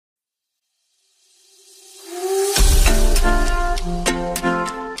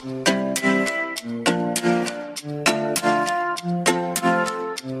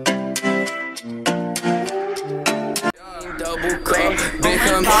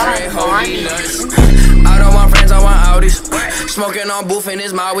friend, hold me nuts. I don't want friends, I want Audis. Smoking on booth and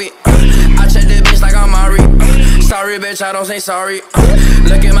it's my weed. I check the bitch like I'm Mari. Sorry, bitch, I don't say sorry.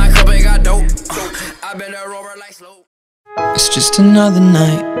 Look at my cup, it got dope. I been a rover like slow. It's just another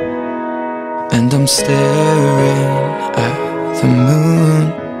night, and I'm staring at the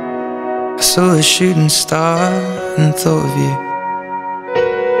moon. I saw a shooting star and thought of you.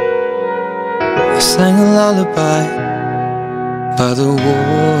 I sang a lullaby by the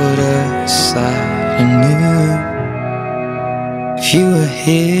waterside and knew if you were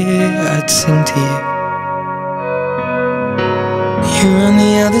here, I'd sing to you. You're on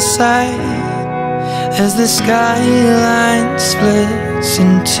the other side as the skyline splits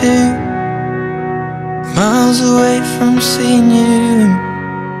in two, miles away from seeing you.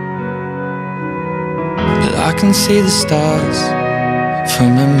 But I can see the stars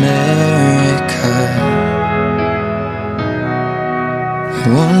from America. I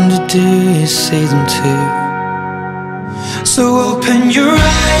wonder, do you see them too? So open your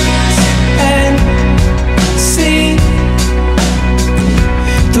eyes and see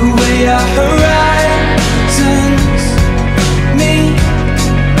the way our horizons meet,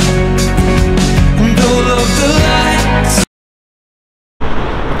 and all of the lights.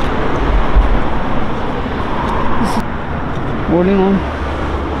 Morning on.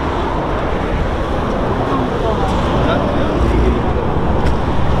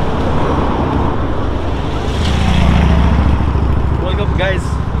 Welcome guys,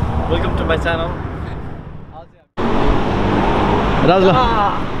 welcome to my channel. Rajla,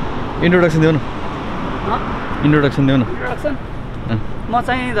 introduction देऊ न. Introduction देऊ न. Introduction. म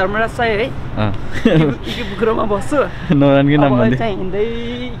चाहिँ धर्मराज साई है. इके बुकुरोमा बस्छु. नरानकै नाम भन्दै. अब चाहिँ हिँड्दै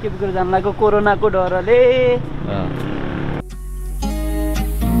इके बुकुरो जान लागेको कोरोनाको डरले.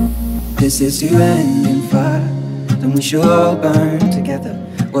 This is to end in fire, then we shall all burn together.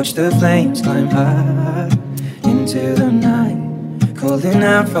 Watch the flames climb high into the night, calling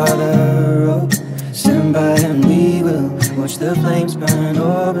out, Father, oh, stand by and we will watch the flames burn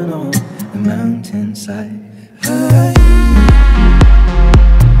over and on the mountainside.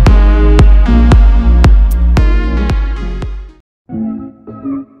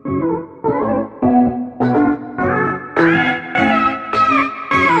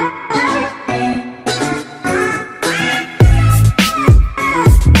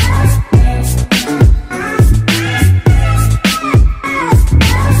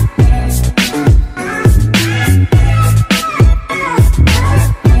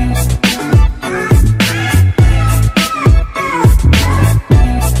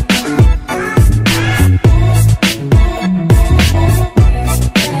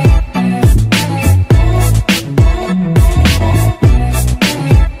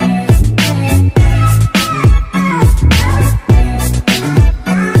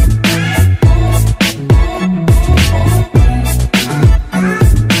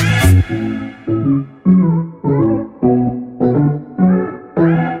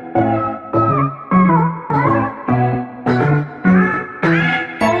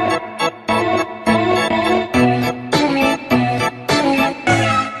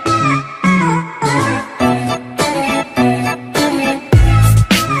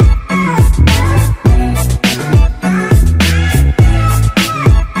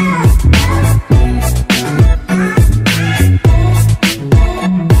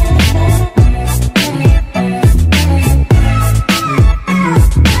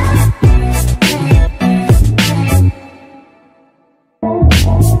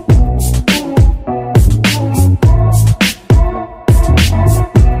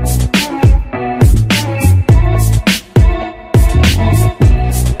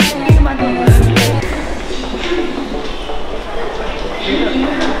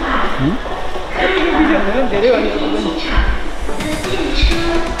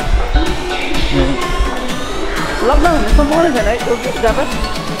 Lockdown हुने सम्भावना छैन है त्यो Japan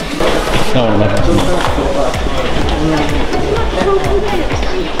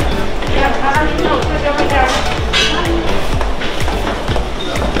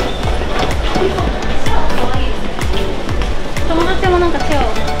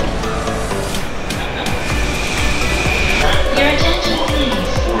Your attention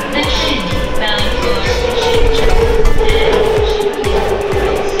please. Next train bound for station.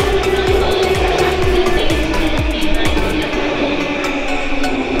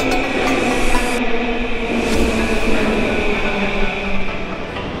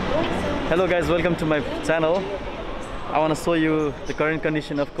 Hello guys, welcome to my channel. I want to show you the current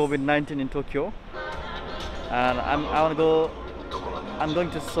condition of COVID-19 in Tokyo, and I'm going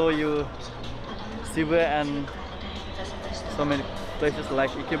to show you Shibuya and so many places like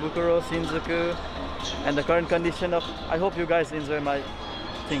Ikebukuro, Shinjuku, and the current condition of. I hope you guys enjoy my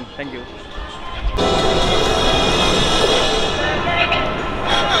thing. Thank you.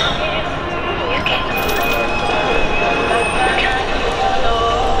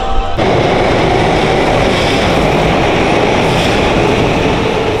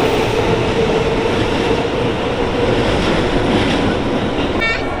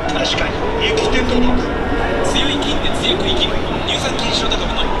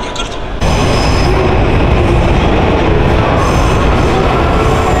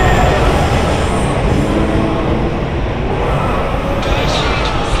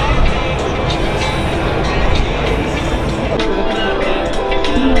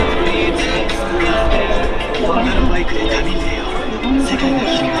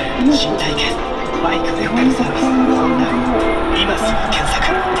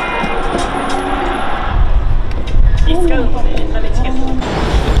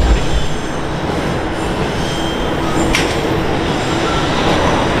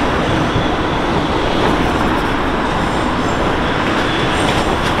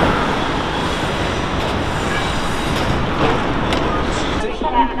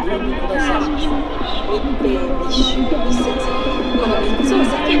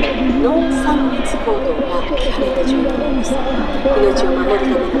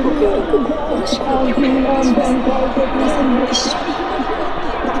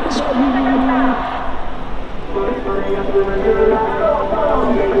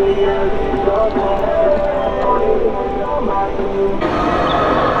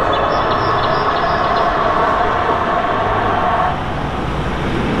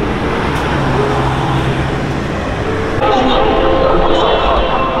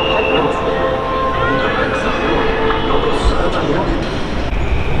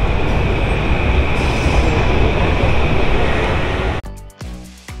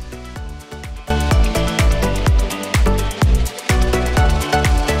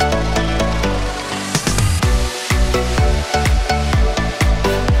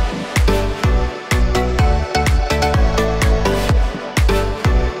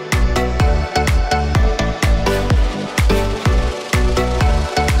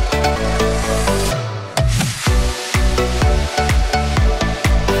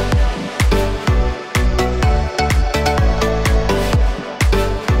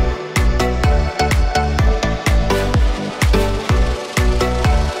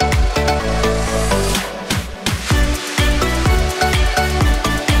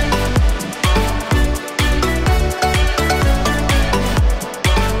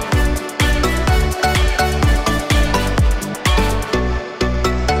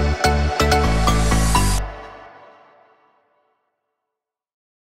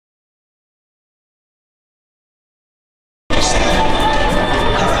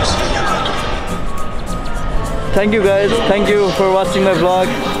 'Thank you guys, thank you for watching my vlog.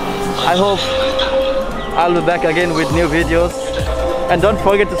 I hope I'll be back again with new videos. And don't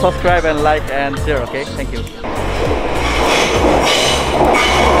forget to subscribe and like and share, okay? Thank you.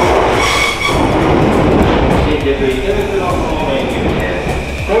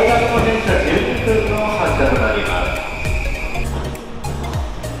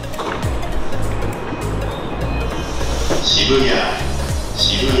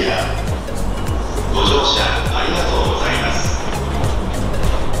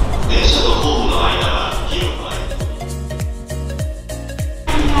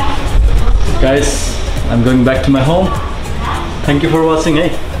 Guys, I'm going back to my home. Thank you for watching,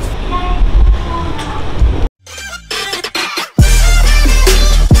 hey.